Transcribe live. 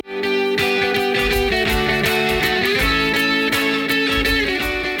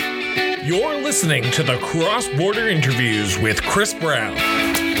listening to the Cross Border Interviews with Chris Brown.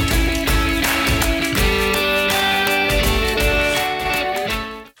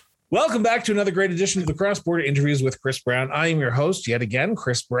 Welcome back to another great edition of the Cross Border Interviews with Chris Brown. I am your host yet again,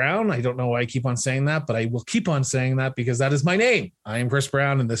 Chris Brown. I don't know why I keep on saying that, but I will keep on saying that because that is my name. I am Chris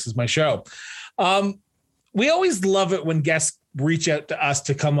Brown, and this is my show. We always love it when guests reach out to us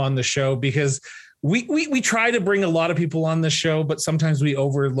to come on the show because we try to bring a lot of people on the show, but sometimes we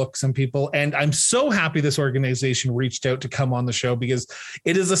overlook some people. And I'm so happy this organization reached out to come on the show because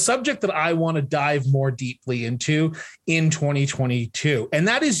it is a subject that I want to dive more deeply into in 2022. And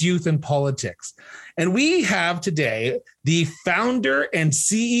that is youth and politics. And we have today the founder and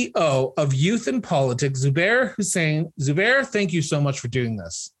CEO of Youth and Politics, Zubair Hussain. Zubair, thank you so much for doing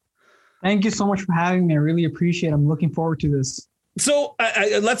this. Thank you so much for having me. I really appreciate it. I'm looking forward to this. So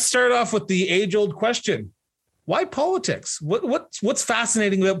let's start off with the age-old question. Why politics? What's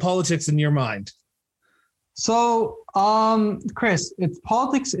fascinating about politics in your mind? So, Chris,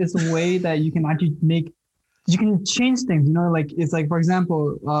 politics is a way that you can actually you can change things, it's like, for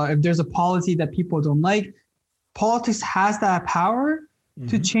example, if there's a policy that people don't like, politics has that power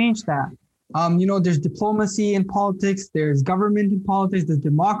to change that. There's diplomacy in politics, there's government in politics, there's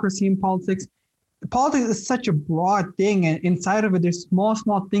democracy in politics. Politics is such a broad thing, and inside of it, there's small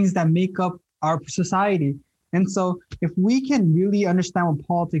things that make up our society. And so if we can really understand what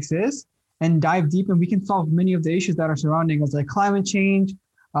politics is and dive deep, and we can solve many of the issues that are surrounding us, like climate change,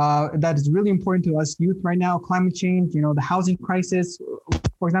 that is really important to us youth right now, climate change, the housing crisis.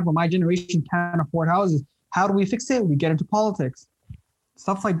 For example, my generation can't afford houses. How do we fix it? We get into politics.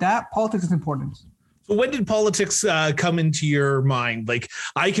 Stuff like that. Politics is important. So when did politics come into your mind? Like,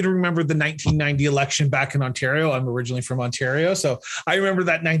 I can remember the 1990 election back in Ontario. I'm originally from Ontario. So I remember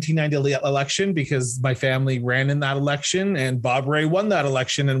that 1990 election because my family ran in that election and Bob Rae won that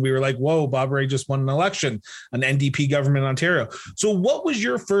election. And we were like, whoa, Bob Rae just won an election, an NDP government in Ontario. So what was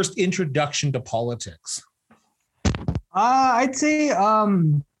your first introduction to politics? I'd say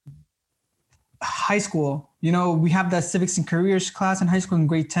high school. We have that civics and careers class in high school in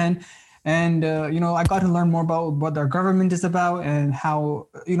grade 10. And, I got to learn more about what our government is about and how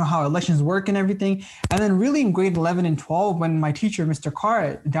elections work and everything. And then really in grade 11 and 12, when my teacher, Mr.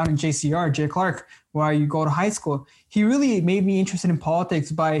 Carr, down in JCR, Jay Clark, where you go to high school, he really made me interested in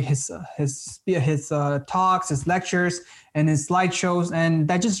politics by his talks, his lectures, and his slideshows. And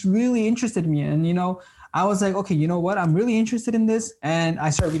that just really interested me. And, I was like, okay, you know what? I'm really interested in this. And I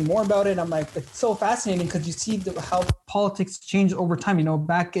started reading more about it. I'm like, it's so fascinating because you see how politics changed over time.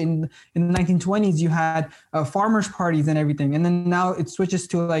 Back in the 1920s, you had farmers' parties and everything. And then now it switches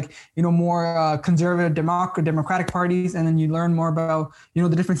to more conservative democratic parties. And then you learn more about, the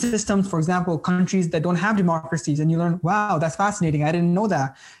different systems. For example, countries that don't have democracies. And you learn, wow, that's fascinating. I didn't know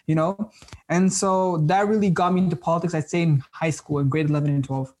that, And so that really got me into politics, I'd say in high school in grade 11 and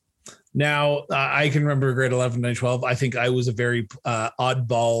 12. Now, I can remember grade 11 and 12. I think I was a very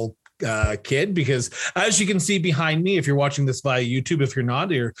oddball kid because, as you can see behind me, if you're watching this via YouTube, if you're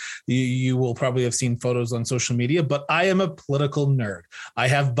not, you will probably have seen photos on social media, but I am a political nerd. I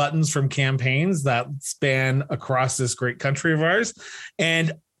have buttons from campaigns that span across this great country of ours.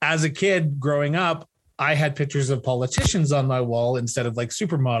 And as a kid growing up, I had pictures of politicians on my wall instead of like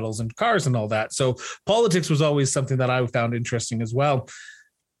supermodels and cars and all that. So politics was always something that I found interesting as well.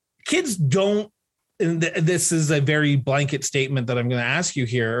 Kids don't, and this is a very blanket statement that I'm going to ask you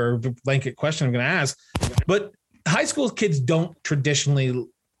here, or a blanket question I'm going to ask, but high school kids don't traditionally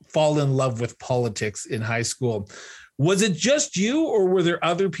fall in love with politics in high school. Was it just you, or were there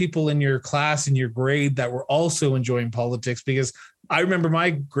other people in your class, in your grade, that were also enjoying politics? Because I remember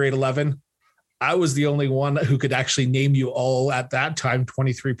my grade 11, I was the only one who could actually name you all at that time,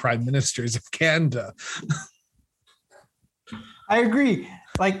 23 prime ministers of Canada. I agree.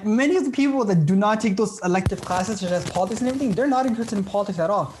 Like many of the people that do not take those elective classes such as politics and everything, they're not interested in politics at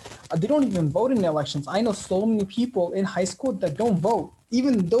all. They don't even vote in the elections. I know so many people in high school that don't vote,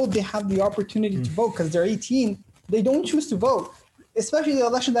 even though they have the opportunity to vote because they're 18, they don't choose to vote. Especially the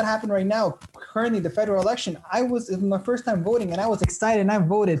election that happened right now, currently the federal election. It was my first time voting and I was excited and I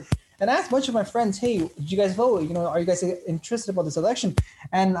voted. And I asked a bunch of my friends, hey, did you guys vote? Are you guys interested about this election?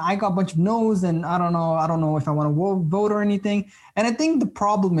 And I got a bunch of no's and I don't know if I want to vote or anything. And I think the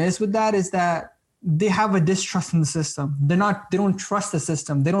problem is with that is that they have a distrust in the system. They don't trust the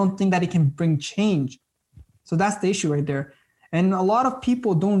system. They don't think that it can bring change. So that's the issue right there. And a lot of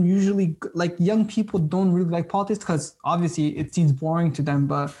people don't usually, like young people don't really like politics because obviously it seems boring to them.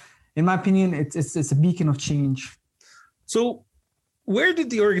 But in my opinion, it's a beacon of change. So Where did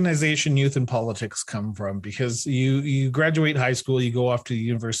the organization Youth in Politics come from? Because you graduate high school, you go off to the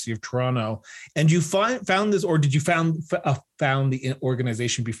University of Toronto, and you found this, or did you found the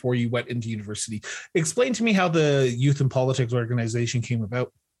organization before you went into university? Explain to me how the Youth in Politics organization came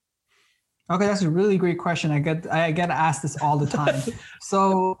about. Okay, that's a really great question. I get asked this all the time.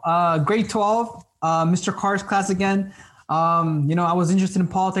 So grade 12, Mr. Carr's class again. I was interested in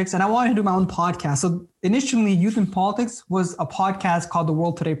politics and I wanted to do my own podcast. So initially, Youth in Politics was a podcast called the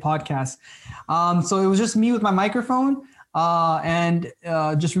World Today Podcast. So it was just me with my microphone and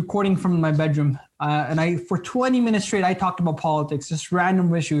just recording from my bedroom. For 20 minutes straight, I talked about politics, just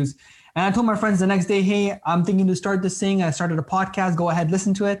random issues. And I told my friends the next day, hey, I'm thinking to start this thing. I started a podcast. Go ahead,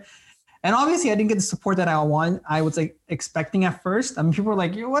 listen to it. And obviously, I didn't get the support that I was expecting at first. I mean, people were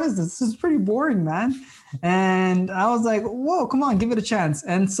like, yo, what is this? This is pretty boring, man. And I was like, whoa, come on, give it a chance.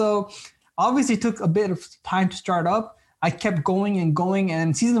 And so obviously it took a bit of time to start up. I kept going and going.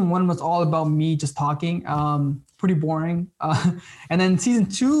 And season 1 was all about me just talking, pretty boring. And then season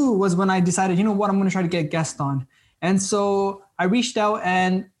 2 was when I decided, you know what, I'm going to try to get a guest on. And so I reached out,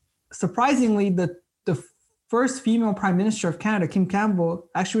 and surprisingly, the first female Prime Minister of Canada, Kim Campbell,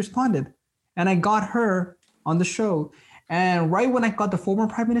 actually responded. And I got her on the show. And right when I got the former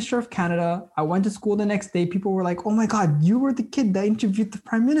Prime Minister of Canada, I went to school the next day. People were like, oh my God, you were the kid that interviewed the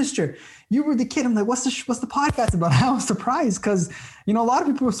Prime Minister. You were the kid. I'm like, what's the podcast about? I was surprised because, a lot of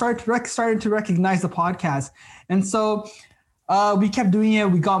people started to recognize the podcast. And so we kept doing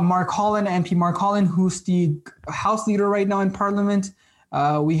it. We got Mark Holland, MP Mark Holland, who's the House leader right now in Parliament.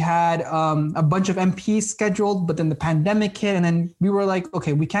 We had a bunch of MPs scheduled, but then the pandemic hit. And then we were like,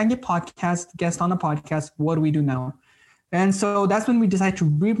 okay, we can't get guests on the podcast. What do we do now? And so that's when we decided to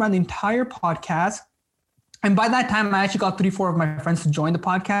rebrand the entire podcast. And by that time, I actually got 3-4 of my friends to join the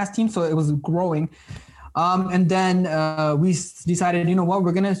podcast team. So it was growing. And then we decided, you know what,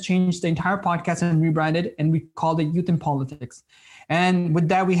 we're going to change the entire podcast and rebrand it. And we called it Youth in Politics. And with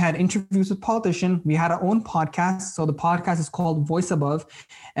that, we had interviews with politicians. We had our own podcast. So the podcast is called Voice Above.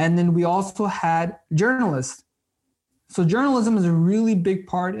 And then we also had journalists. So journalism is a really big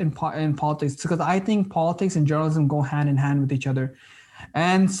part in politics, because I think politics and journalism go hand in hand with each other.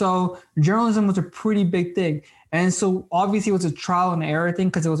 And so journalism was a pretty big thing. And so obviously it was a trial and error thing,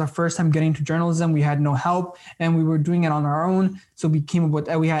 because it was our first time getting into journalism. We had no help and we were doing it on our own. So we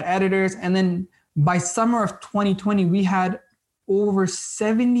had editors. And then by summer of 2020, we had over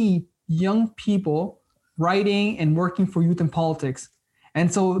 70 young people writing and working for Youth in Politics.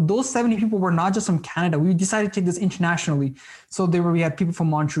 And so those 70 people were not just from Canada. We decided to take this internationally. So we had people from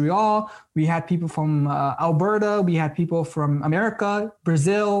Montreal, we had people from Alberta, we had people from America,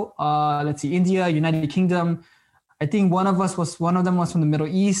 Brazil, India, United Kingdom. I think one of them was from the Middle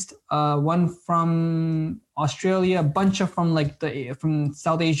East, one from Australia, a bunch from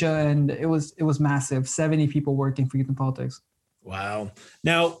South Asia, and it was massive. 70 people working for Youth in Politics. Wow.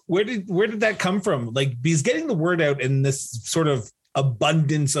 Now, where did that come from? Because getting the word out in this sort of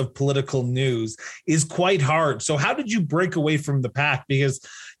abundance of political news is quite hard. So how did you break away from the pack? Because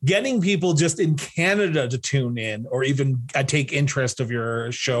getting people just in Canada to tune in or even take interest of your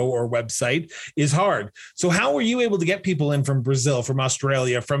show or website is hard. So how were you able to get people in from Brazil, from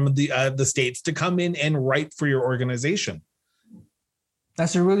Australia, from the States to come in and write for your organization?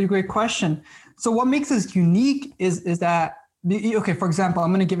 That's a really great question. So what makes us unique is that, okay, for example,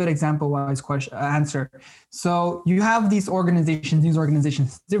 I'm going to give it an example-wise answer. So you have these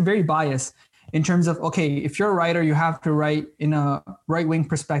organizations, they're very biased in terms of, okay, if you're a writer, you have to write in a right-wing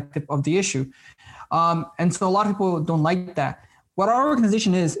perspective of the issue. And so a lot of people don't like that. What our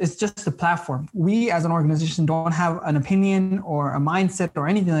organization is just a platform. We as an organization don't have an opinion or a mindset or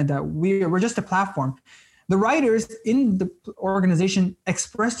anything like that. We're just a platform. The writers in the organization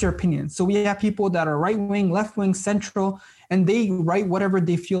express their opinions. So we have people that are right-wing, left-wing, central, and they write whatever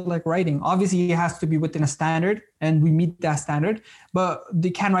they feel like writing. Obviously, it has to be within a standard, and we meet that standard, but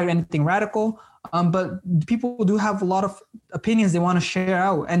they can't write anything radical. But people do have a lot of opinions they want to share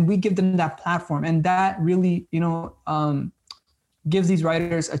out, and we give them that platform. And that really, gives these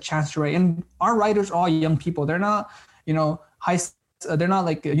writers a chance to write. And our writers are all young people. They're not, they're not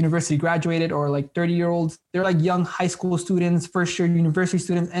like university graduated or like 30-year-olds. They're like young high school students, first year university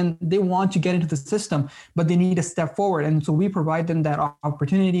students, and they want to get into the system, but they need to step forward. And so we provide them that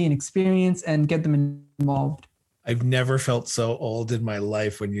opportunity and experience and get them involved. I've never felt so old in my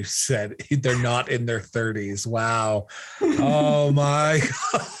life when you said they're not in their 30s. Wow. Oh my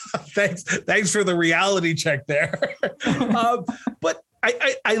God. Thanks for the reality check there. But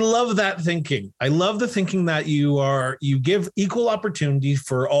I love that thinking. I love the thinking that you give equal opportunity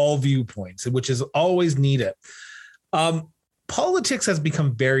for all viewpoints, which is always needed. Politics has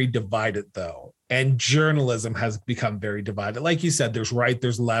become very divided, though, and journalism has become very divided. Like you said, there's right,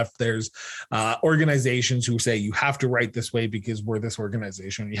 there's left, there's organizations who say you have to write this way because we're this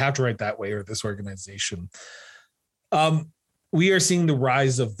organization. You have to write that way or this organization. We are seeing the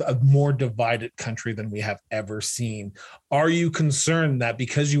rise of a more divided country than we have ever seen. Are you concerned that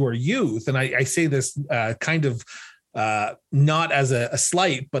because you are youth, and I say this kind of not as a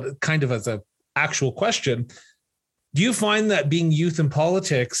slight, but kind of as a actual question, do you find that being youth in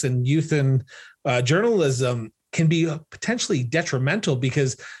politics and youth in journalism can be potentially detrimental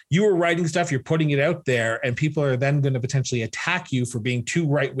because you are writing stuff, you're putting it out there, and people are then going to potentially attack you for being too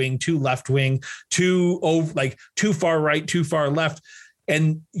right wing, too left wing, too far right, too far left,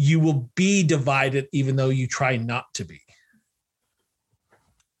 and you will be divided even though you try not to be?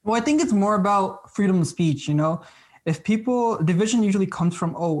 Well, I think it's more about freedom of speech. If division usually comes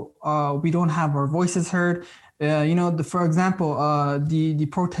from, we don't have our voices heard. For example, the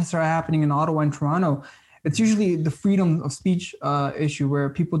protests are happening in Ottawa and Toronto. It's usually the freedom of speech issue where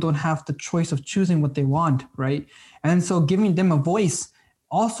people don't have the choice of choosing what they want, right? And so giving them a voice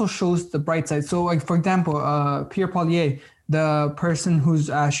also shows the bright side. So, like, for example, Pierre Poilievre, the person who's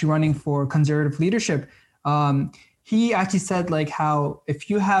actually running for conservative leadership, he actually said like how if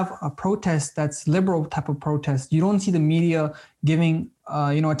you have a protest that's liberal type of protest, you don't see the media giving,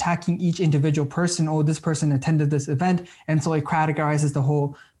 attacking each individual person. Oh, this person attended this event, and so it categorizes the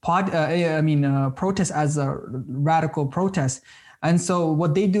whole protest as a radical protest. And so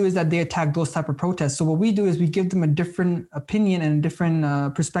what they do is that they attack those type of protests. So what we do is we give them a different opinion and a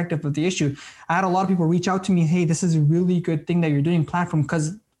different perspective of the issue. I had a lot of people reach out to me, hey, this is a really good thing that you're doing platform,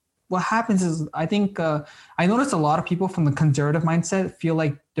 because what happens is I think I noticed a lot of people from the conservative mindset feel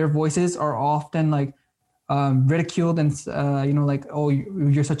like their voices are often like ridiculed and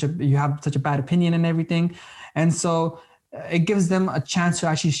you have such a bad opinion and everything. And so it gives them a chance to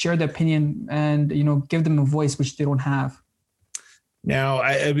actually share their opinion and, give them a voice, which they don't have. Now,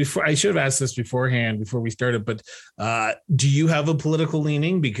 I should have asked this beforehand before we started, but do you have a political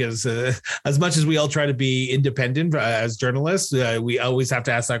leaning? Because as much as we all try to be independent as journalists, we always have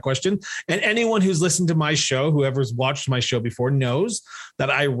to ask that question. And anyone who's listened to my show, whoever's watched my show before, knows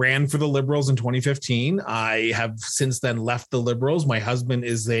that I ran for the Liberals in 2015. I have since then left the Liberals. My husband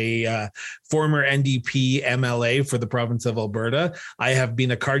is a former NDP MLA for the province of Alberta. I have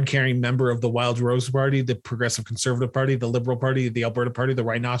been a card-carrying member of the Wild Rose Party, the Progressive Conservative Party, the Liberal Party, the Alberta Party, the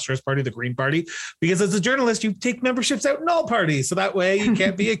Rhinoceros Party, the Green Party, because as a journalist, you take memberships out in all parties. So that way you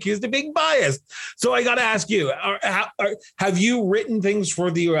can't be accused of being biased. So I got to ask you, have you written things for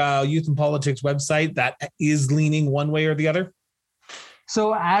the Youth in Politics website that is leaning one way or the other?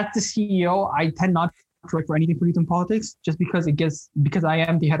 So as the CEO, I tend not to write for anything for Youth in Politics just because I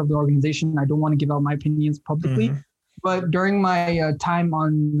am the head of the organization. I don't want to give out my opinions publicly. Mm-hmm. But during my time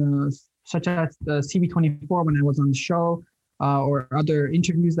on such as the CB24, when I was on the show, or other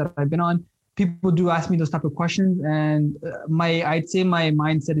interviews that I've been on, people do ask me those type of questions. And I'd say my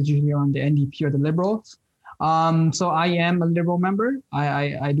mindset is usually on the NDP or the Liberals. So I am a Liberal member.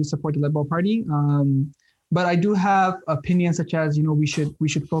 I do support the Liberal Party. But I do have opinions such as, we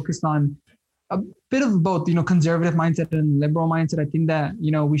should focus on a bit of both, conservative mindset and liberal mindset. I think that,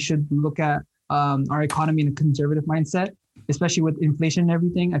 we should look at our economy in a conservative mindset, especially with inflation and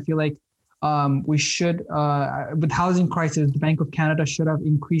everything. I feel like we should, with housing crisis, the Bank of Canada should have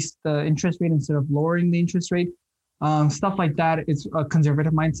increased the interest rate instead of lowering the interest rate. Stuff like that is a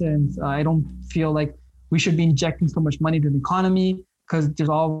conservative mindset. And I don't feel like we should be injecting so much money to the economy because there's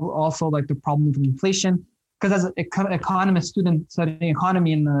also like the problem with inflation. Because as an economist student studying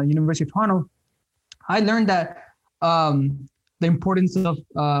economy in the University of Toronto, I learned that the importance of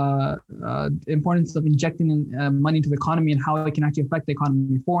injecting money into the economy and how it can actually affect the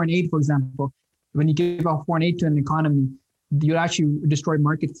economy. Foreign aid, for example, when you give out foreign aid to an economy, you actually destroy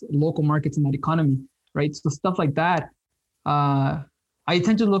local markets in that economy, right? So stuff like that. I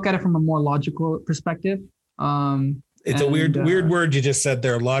tend to look at it from a more logical perspective. It's a weird word you just said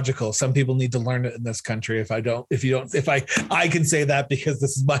there, logical. Some people need to learn it in this country. If I can say that because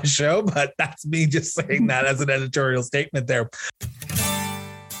this is my show, but that's me just saying that as an editorial statement there.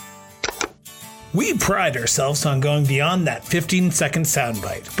 We pride ourselves on going beyond that 15-second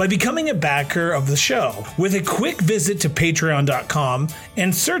soundbite by becoming a backer of the show. With a quick visit to patreon.com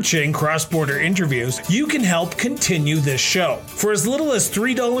and searching Cross-Border Interviews, you can help continue this show. For as little as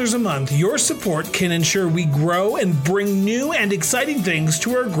 $3 a month, your support can ensure we grow and bring new and exciting things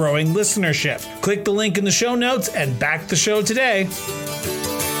to our growing listenership. Click the link in the show notes and back the show today.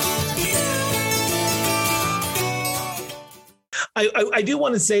 I do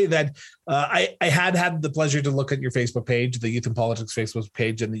want to say that I had the pleasure to look at your Facebook page, the Youth in Politics Facebook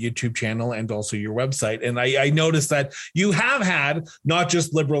page, and the YouTube channel, and also your website. And I noticed that you have had not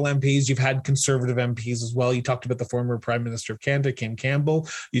just Liberal MPs, you've had Conservative MPs as well. You talked about the former Prime Minister of Canada, Kim Campbell.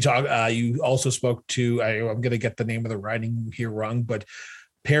 You also spoke to, I'm going to get the name of the riding here wrong, but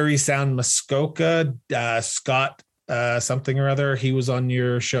Parry Sound Muskoka, Scott something or other. He was on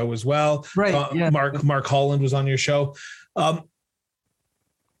your show as well. Right. Yeah. Mark Holland was on your show.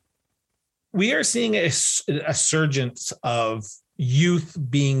 We are seeing a surgence of youth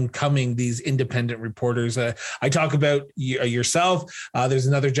becoming these independent reporters. I talk about yourself. There's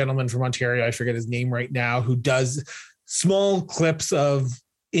another gentleman from Ontario, I forget his name right now, who does small clips of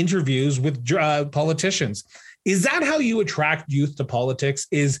interviews with politicians. Is that how you attract youth to politics?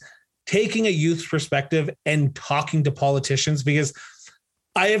 Is taking a youth perspective and talking to politicians? Because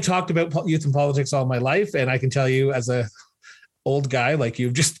I have talked about youth and politics all my life, and I can tell you, as a old guy like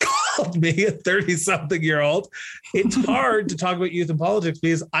you've just called me, a 30-something-year-old, it's hard to talk about youth and politics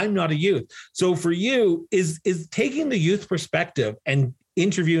because I'm not a youth. So for you, is taking the youth perspective and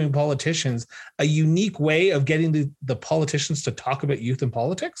interviewing politicians a unique way of getting the politicians to talk about youth and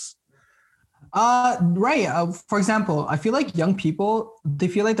politics? Right. For example, I feel like young people, they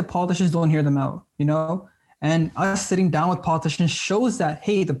feel like the politicians don't hear them out, and us sitting down with politicians shows that,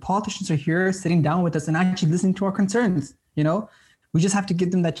 hey, the politicians are here sitting down with us and actually listening to our concerns. We just have to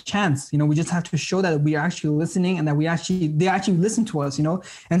give them that chance. We just have to show that we are actually listening and that they actually listen to us,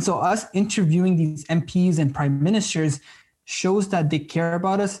 And so us interviewing these MPs and prime ministers shows that they care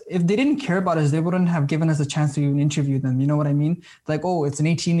about us. If they didn't care about us, they wouldn't have given us a chance to even interview them. You know what I mean? Like, oh, it's an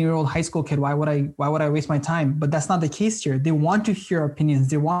 18-year-old high school kid. Why would I waste my time? But that's not the case here. They want to hear opinions.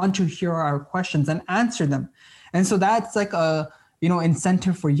 They want to hear our questions and answer them. And so that's like a,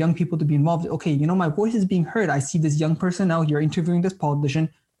 incentive for young people to be involved. Okay, my voice is being heard. I see this young person now, you're interviewing this politician.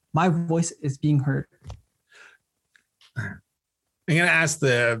 My voice is being heard. I'm going to ask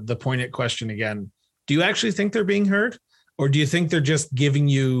the poignant question again. Do you actually think they're being heard? Or do you think they're just giving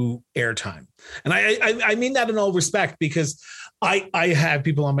you airtime? And I mean that in all respect, because I have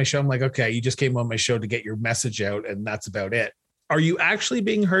people on my show. I'm like, okay, you just came on my show to get your message out, and that's about it. Are you actually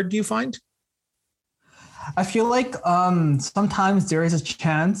being heard, do you find? I feel like sometimes there is a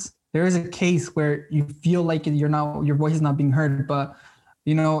chance, there is a case where you feel like your voice is not being heard, but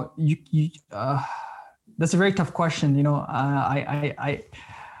that's a very tough question.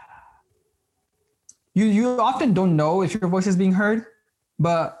 You often don't know if your voice is being heard,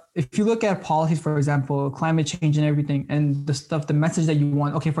 but if you look at policies, for example, climate change and everything, and the message that you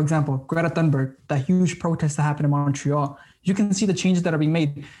want, okay, for example, Greta Thunberg, that huge protest that happened in Montreal, you can see the changes that are being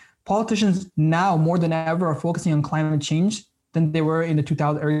made. Politicians now more than ever are focusing on climate change than they were in the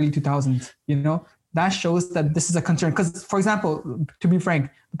early 2000s. That shows that this is a concern. Because, for example, to be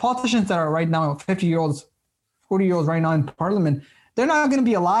frank, the politicians that are right now 50-year-olds, 40-year-olds right now in Parliament, they're not going to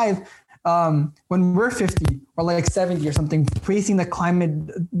be alive when we're 50 or like 70 or something, facing the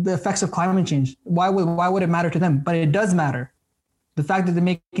effects of climate change. Why would it matter to them? But it does matter. The fact that they're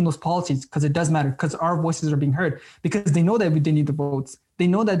making those policies, because it does matter, because our voices are being heard, because they know that they need the votes. They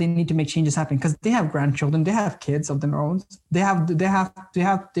know that they need to make changes happen because they have grandchildren, they have kids of their own. They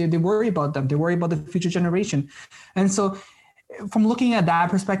worry about them. They worry about the future generation. And so from looking at that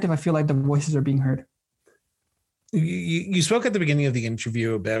perspective, I feel like the voices are being heard. You spoke at the beginning of the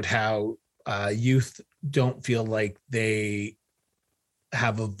interview about how youth don't feel like they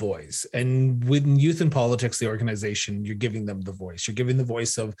have a voice. And when Youth in Politics, the organization, you're giving them the voice. You're giving the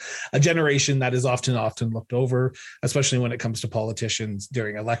voice of a generation that is often looked over, especially when it comes to politicians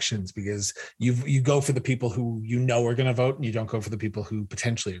during elections, because you go for the people who are going to vote, and you don't go for the people who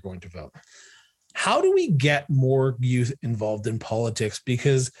potentially are going to vote. How do we get more youth involved in politics?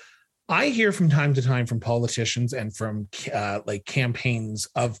 Because I hear from time to time from politicians and from campaigns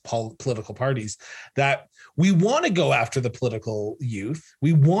of political parties that we want to go after the political youth.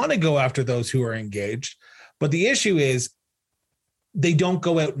 We want to go after those who are engaged. But the issue is they don't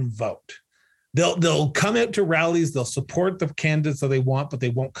go out and vote. They'll come out to rallies. They'll support the candidates that they want, but they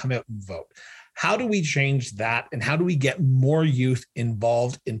won't come out and vote. How do we change that? And how do we get more youth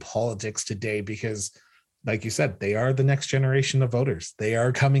involved in politics today? Because like you said, they are the next generation of voters. They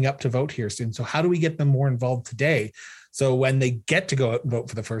are coming up to vote here soon. So how do we get them more involved today? So when they get to go out and vote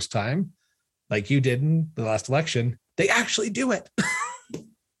for the first time, like you did in the last election, they actually do it.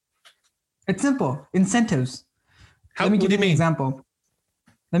 It's simple. Incentives. Let me give you an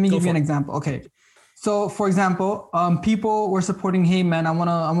example. Okay. So for example, people were supporting, hey man, I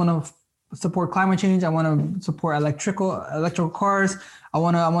wanna support climate change. I want to support electrical cars. I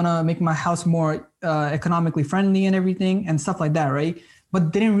want to make my house more economically friendly and everything and stuff like that, right?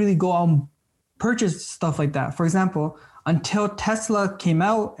 But they didn't really go out and purchase stuff like that. For example, until Tesla came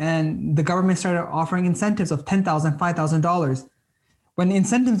out and the government started offering incentives of $10,000, $5,000. When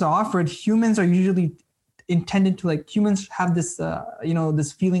incentives are offered, humans are usually intended to, like, humans have this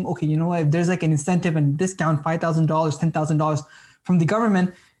this feeling, okay, you know what, if there's like an incentive and discount $5,000, $10,000 from the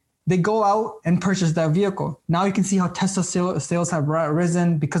government, they go out and purchase that vehicle. Now you can see how Tesla sales have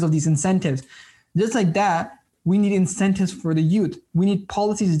risen because of these incentives. Just like that, we need incentives for the youth. We need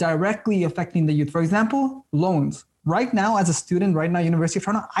policies directly affecting the youth. For example, loans. Right now, as a student, University of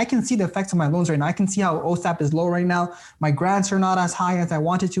Toronto, I can see the effects of my loans right now. I can see how OSAP is low right now. My grants are not as high as I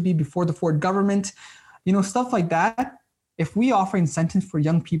wanted to be before the Ford government. Stuff like that. If we offer incentives for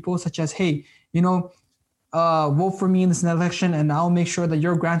young people, such as, hey, vote for me in this election, and I'll make sure that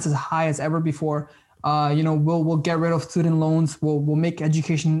your grants is high as ever before. We'll get rid of student loans. We'll make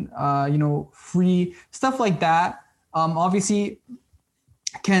education, free, stuff like that. Obviously,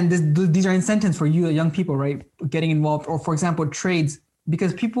 these are incentives for you, young people, right? Getting involved, or for example, trades,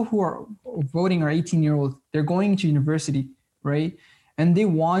 because people who are voting are 18-year-olds. They're going to university, right? And they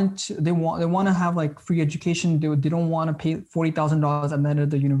want to have like free education. They don't want to pay $40,000 at the end of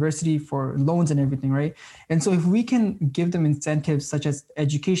the university for loans and everything, right? And so if we can give them incentives such as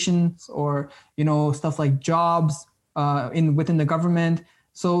education or stuff like jobs within the government.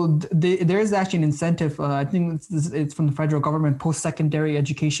 So there is actually an incentive. I think it's from the federal government, post-secondary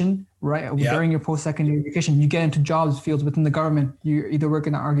education, right? Yeah. During your post-secondary education, you get into jobs fields within the government. You either work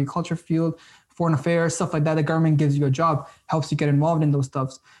in the agriculture field, foreign affairs, stuff like that. The government gives you a job, helps you get involved in those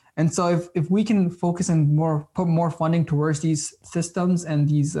stuffs. And so if we can focus and put more funding towards these systems and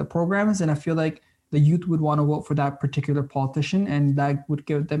these programs, then I feel like the youth would want to vote for that particular politician, and that would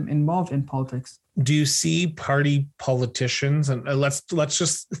get them involved in politics. Do you see party politicians, and let's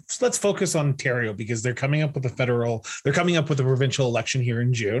focus on Ontario, because they're coming up with a provincial election here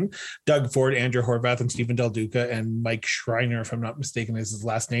in June. Doug Ford, Andrew Horwath, and Stephen Del Duca, and Mike Schreiner, if I'm not mistaken is his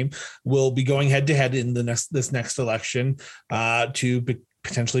last name, will be going head to head in this next election to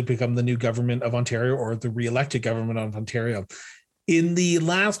potentially become the new government of Ontario, or the re-elected government of Ontario. In the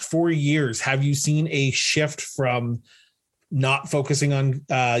last 4 years, have you seen a shift from not focusing on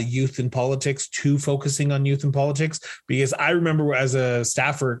youth in politics to focusing on youth in politics? Because I remember as a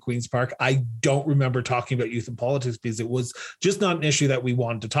staffer at Queen's Park, I don't remember talking about youth in politics because it was just not an issue that we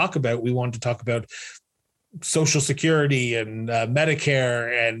wanted to talk about. We wanted to talk about Social Security and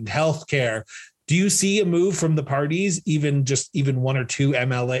Medicare and healthcare. Do you see a move from the parties, even one or two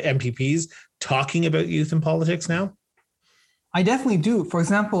MPPs talking about youth in politics now? I definitely do. For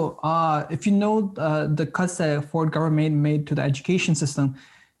example, if you know the cuts that Ford government made to the education system,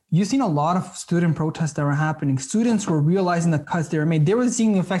 you've seen a lot of student protests that were happening. Students were realizing the cuts they were made. They were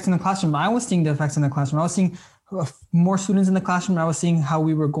seeing the effects in the classroom. I was seeing the effects in the classroom. I was seeing more students in the classroom. I was seeing how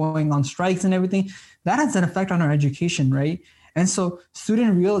we were going on strikes and everything. That has an effect on our education, right? And so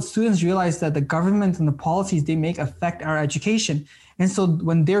students realize that the government and the policies they make affect our education. And so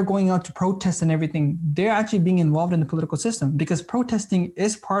when they're going out to protest and everything, they're actually being involved in the political system, because protesting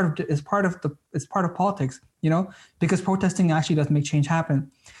is part of politics, because protesting actually does make change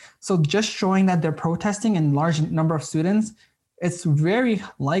happen. So just showing that they're protesting in large number of students, it's very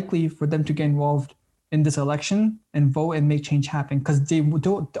likely for them to get involved in this election and vote and make change happen, because they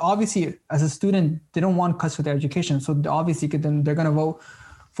don't, obviously as a student, they don't want cuts for their education. So obviously then they're going to vote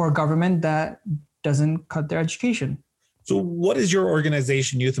for a government that doesn't cut their education. So what is your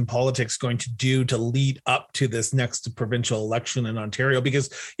organization, Youth in Politics, going to do to lead up to this next provincial election in Ontario? Because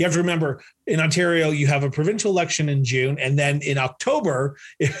you have to remember, in Ontario, you have a provincial election in June, and then in October,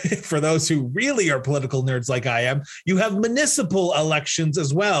 for those who really are political nerds like I am, you have municipal elections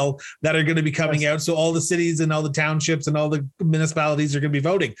as well that are going to be coming out. So all the cities and all the townships and all the municipalities are going to be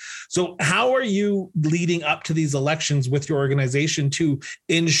voting. So how are you leading up to these elections with your organization to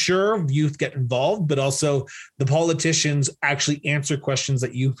ensure youth get involved, but also the politicians actually answer questions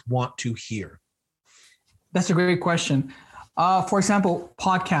that youth want to hear? That's a great question. For example,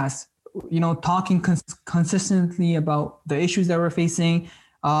 podcasts, talking consistently about the issues that we're facing.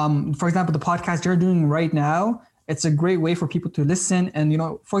 For example, the podcast you're doing right now, it's a great way for people to listen. And,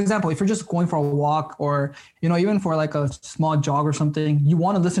 for example, if you're just going for a walk or, even for like a small jog or something, you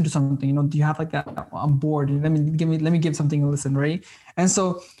want to listen to something, do you have like that? I'm bored. Let me give something a listen, right? And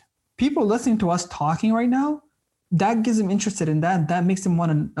so people listening to us talking right now, that gets them interested in that. That makes them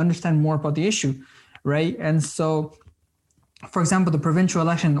want to understand more about the issue, right? And so, for example, the provincial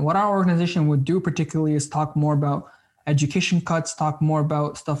election, what our organization would do particularly is talk more about education cuts, talk more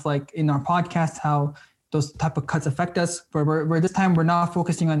about stuff like in our podcast, how those type of cuts affect us. Where this time we're not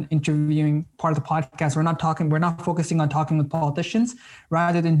focusing on interviewing part of the podcast. We're not focusing on talking with politicians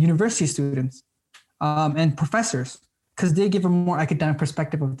rather than university students and professors, because they give a more academic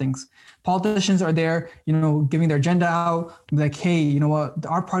perspective of things. Politicians are there, giving their agenda out, like, hey, you know what,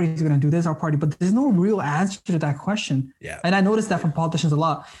 our party is going to do this, our party, but there's no real answer to that question. Yeah. And I noticed that from politicians a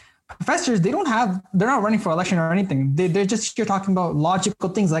lot. Professors, they're not running for election or anything. They're just here talking about logical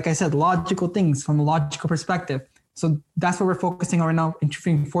things. Like I said, logical things from a logical perspective. So that's what we're focusing on right now,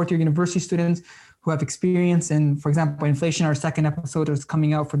 interviewing fourth-year university students who have experience in, for example, inflation. Our second episode is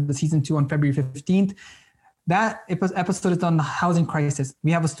coming out for the season 2 on February 15th. That episode is on the housing crisis.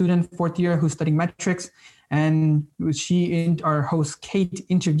 We have a student, fourth year, who's studying metrics, and our host, Kate,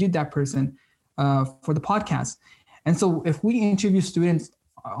 interviewed that person for the podcast. And so if we interview students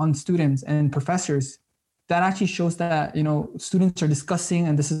and professors, that actually shows that, students are discussing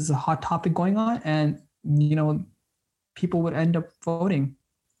and this is a hot topic going on, and, people would end up voting.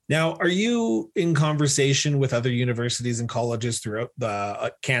 Now, are you in conversation with other universities and colleges throughout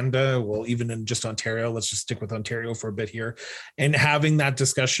Canada? Well, even in just Ontario, let's just stick with Ontario for a bit here, and having that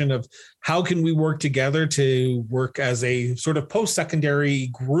discussion of how can we work together to work as a sort of post-secondary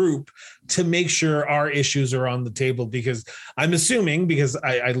group to make sure our issues are on the table? Because I'm assuming, because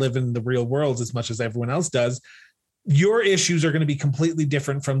I live in the real world as much as everyone else does, your issues are going to be completely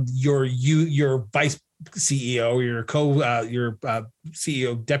different from your vice CEO, your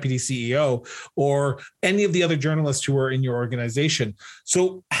CEO, deputy CEO, or any of the other journalists who are in your organization.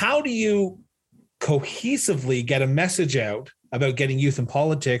 So how do you cohesively get a message out about getting youth in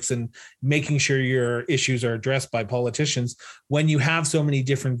politics and making sure your issues are addressed by politicians when you have so many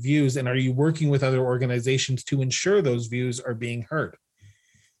different views? And are you working with other organizations to ensure those views are being heard?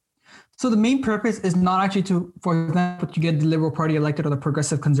 So the main purpose is not actually for example, to get the Liberal Party elected or the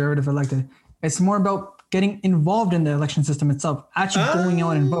Progressive Conservative elected. It's more about getting involved in the election system itself, actually going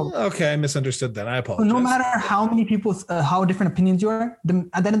out and vote. Okay, I misunderstood that. I apologize. So no matter how many people, how different opinions you are,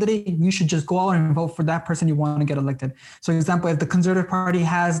 at the end of the day, you should just go out and vote for that person you want to get elected. So, for example, if the Conservative Party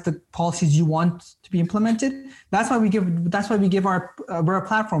has the policies you want to be implemented, that's why we give our we're a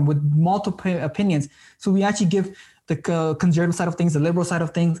platform with multiple opinions. So we actually give the conservative side of things, the liberal side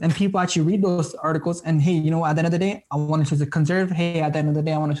of things, and people actually read those articles. And hey, at the end of the day, I want to choose the conservative. Hey, at the end of the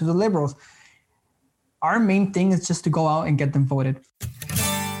day, I want to choose the liberals. Our main thing is just to go out and get them voted.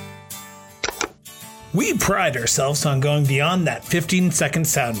 We pride ourselves on going beyond that 15-second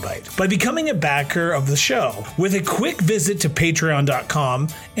soundbite by becoming a backer of the show. With a quick visit to patreon.com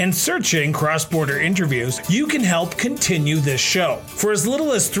and searching Cross-Border Interviews, you can help continue this show. For as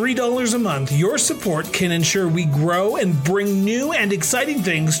little as $3 a month, your support can ensure we grow and bring new and exciting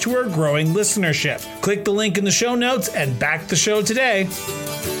things to our growing listenership. Click the link in the show notes and back the show today.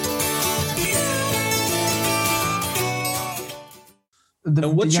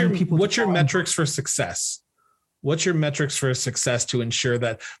 What's your metrics for success? What's your metrics for success to ensure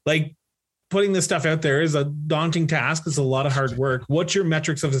that, like, putting this stuff out there is a daunting task. It's a lot of hard work. What's your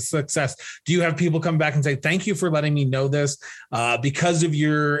metrics of success? Do you have people come back and say, thank you for letting me know this? Because of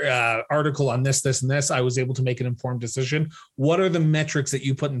your article on this, and this, I was able to make an informed decision. What are the metrics that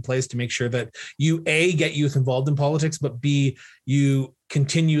you put in place to make sure that you, A, get youth involved in politics, but B, you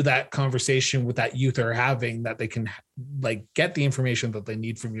continue that conversation with that youth are having, that they can get the information that they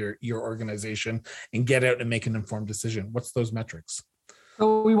need from your organization and get out and make an informed decision? What's those metrics?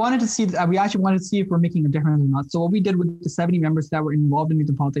 So we actually wanted to see if we're making a difference or not. So what we did with the 70 members that were involved in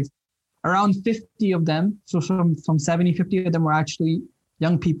youth politics, around 50 of them, so from 70, 50 of them were actually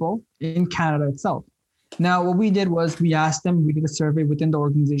young people in Canada itself. Now, what we did was we did a survey within the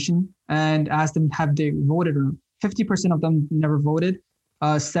organization and asked them, have they voted or not? 50% of them never voted.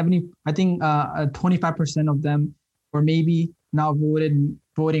 25% of them were maybe not voting.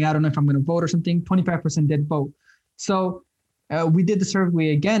 I don't know if I'm going to vote or something. 25% did vote. So we did the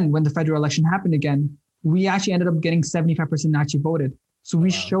survey again when the federal election happened again. We actually ended up getting 75% actually voted. So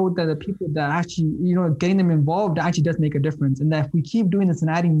we showed that the people that actually, getting them involved actually does make a difference. And that if we keep doing this and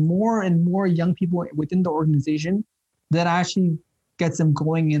adding more and more young people within the organization, that actually gets them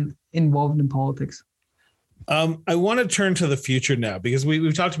going and involved in politics. I want to turn to the future now, because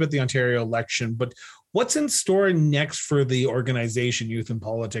we've talked about the Ontario election, but what's in store next for the organization Youth in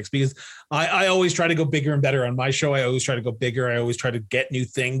Politics? Because I always try to go bigger and better on my show. I always try to go bigger. I always try to get new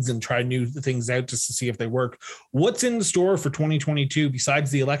things and try new things out just to see if they work. What's in store for 2022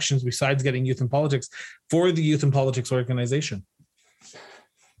 besides the elections, besides getting Youth in Politics for the Youth in Politics organization?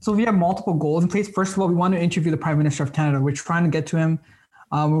 So we have multiple goals in place. First of all, we want to interview the Prime Minister of Canada. We're trying to get to him.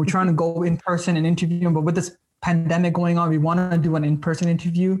 We're trying to go in person and interview him. But with this pandemic going on, we want to do an in-person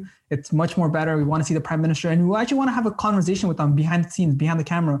interview. It's much more better. We want to see the prime minister, and we actually want to have a conversation with them behind the scenes, behind the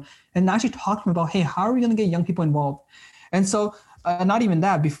camera, and actually talk to them about, hey, how are we going to get young people involved? And so not even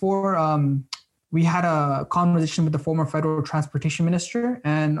that, before we had a conversation with the former federal transportation minister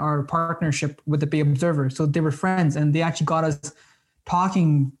and our partnership with the Bay Observer. So they were friends, and they actually got us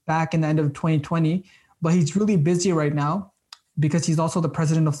talking back in the end of 2020, but he's really busy right now because he's also the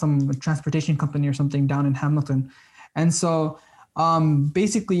president of some transportation company or something down in Hamilton. And so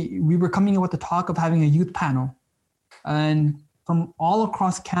basically we were coming up with the talk of having a youth panel, and from all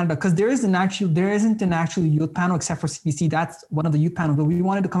across Canada, because there isn't an actual youth panel except for CBC. That's one of the youth panels, but we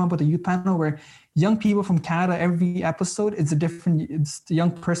wanted to come up with a youth panel where young people from Canada, every episode, it's the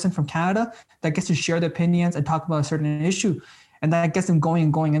young person from Canada that gets to share their opinions and talk about a certain issue. And that gets them going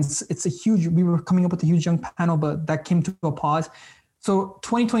and going. And we were coming up with a huge young panel, but that came to a pause. So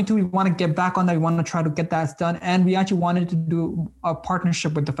 2022, we want to get back on that. We want to try to get that done. And we actually wanted to do a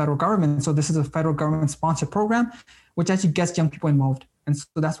partnership with the federal government. So this is a federal government sponsored program, which actually gets young people involved. And so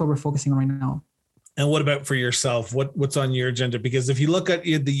that's what we're focusing on right now. And what about for yourself? What's on your agenda? Because if you look at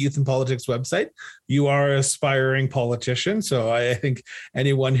the Youth in Politics website, you are an aspiring politician. So I think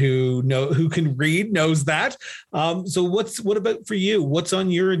anyone who can read knows that. So what about for you? What's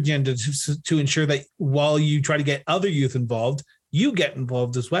on your agenda to ensure that while you try to get other youth involved, you get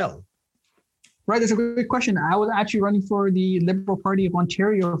involved as well? Right, that's a great question. I was actually running for the Liberal Party of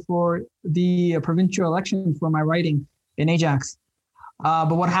Ontario for the provincial election for my riding in Ajax.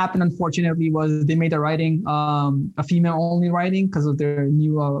 But what happened, unfortunately, was they made the riding a female-only riding because of their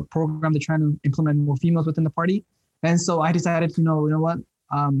new program. They're trying to implement more females within the party. And so I decided to, you know what,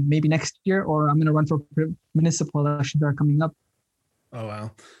 maybe next year, or I'm going to run for municipal elections that are coming up. Oh,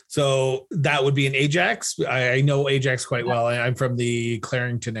 wow. So that would be in Ajax. I know Ajax quite well. I'm from the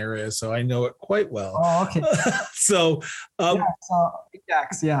Clarington area, so I know it quite well. Oh, okay. So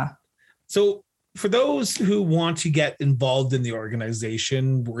Ajax, yeah. So for those who want to get involved in the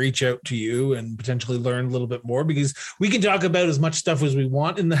organization, reach out to you and potentially learn a little bit more, because we can talk about as much stuff as we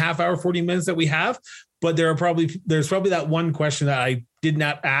want in the half hour, 40 minutes that we have. But there's probably that one question that I did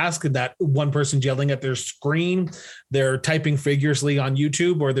not ask, and that one person's yelling at their screen, they're typing vigorously on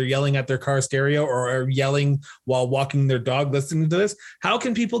YouTube, or they're yelling at their car stereo, or are yelling while walking their dog listening to this. How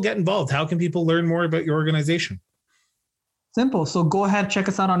can people get involved? How can people learn more about your organization? Simple. So go ahead, check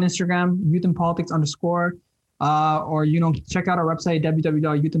us out on Instagram, youthinpolitics_, or, check out our website,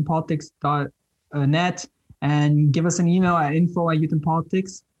 www.youthinpolitics.net, and give us an email at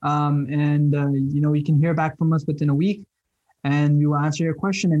info@youthinpolitics. You can hear back from us within a week, and we will answer your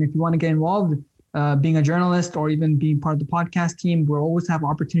question. And if you want to get involved, being a journalist or even being part of the podcast team, we'll always have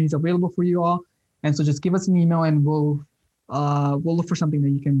opportunities available for you all. And so just give us an email, and we'll look for something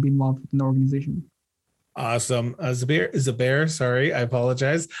that you can be involved with in the organization. Awesome. Zubair, sorry, I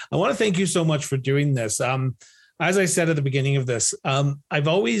apologize. I want to thank you so much for doing this. As I said at the beginning of this,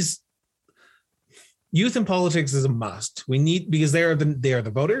 youth in politics is a must. We need, because they are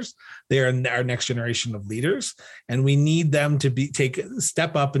the voters. They are our next generation of leaders, and we need them to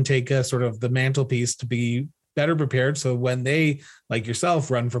step up and take a sort of the mantelpiece to be better prepared. So when they, like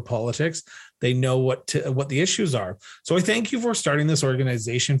yourself, run for politics, they know what the issues are. So I thank you for starting this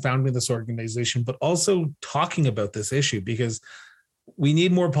organization, founding this organization, but also talking about this issue, because we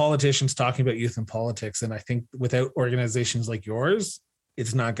need more politicians talking about youth in politics. And I think without organizations like yours,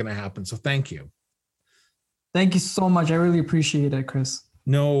 it's not going to happen. So thank you. Thank you so much. I really appreciate it, Chris.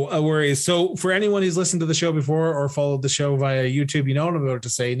 No worries. So for anyone who's listened to the show before or followed the show via YouTube, you know what I'm about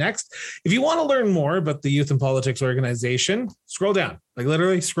to say next. If you want to learn more about the Youth in Politics organization, scroll down. Like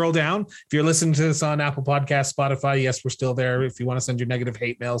literally scroll down. If you're listening to this on Apple Podcasts, Spotify, yes, we're still there. If you want to send your negative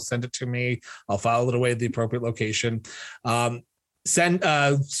hate mail, send it to me. I'll file it away at the appropriate location.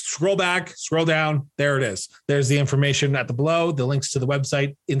 Scroll back, scroll down. There it is. There's the information at the below. The links to the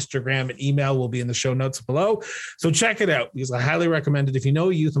website, Instagram, and email will be in the show notes below. So check it out, because I highly recommend it. If you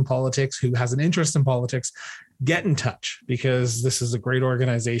know a youth in politics who has an interest in politics, get in touch, because this is a great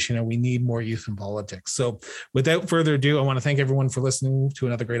organization and we need more youth in politics. So without further ado, I want to thank everyone for listening to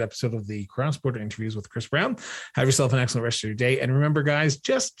another great episode of the Cross Border Interviews with Chris Brown. Have yourself an excellent rest of your day. And remember, guys,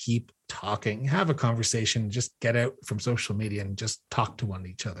 just keep talking, have a conversation, just get out from social media and just talk to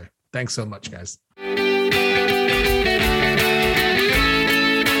each other. Thanks so much, guys.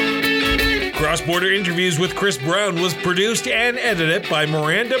 Cross Border Interviews with Chris Brown was produced and edited by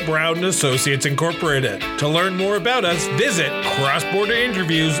Miranda Brown Associates Incorporated. To learn more about us, visit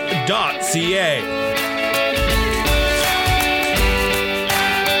crossborderinterviews.ca.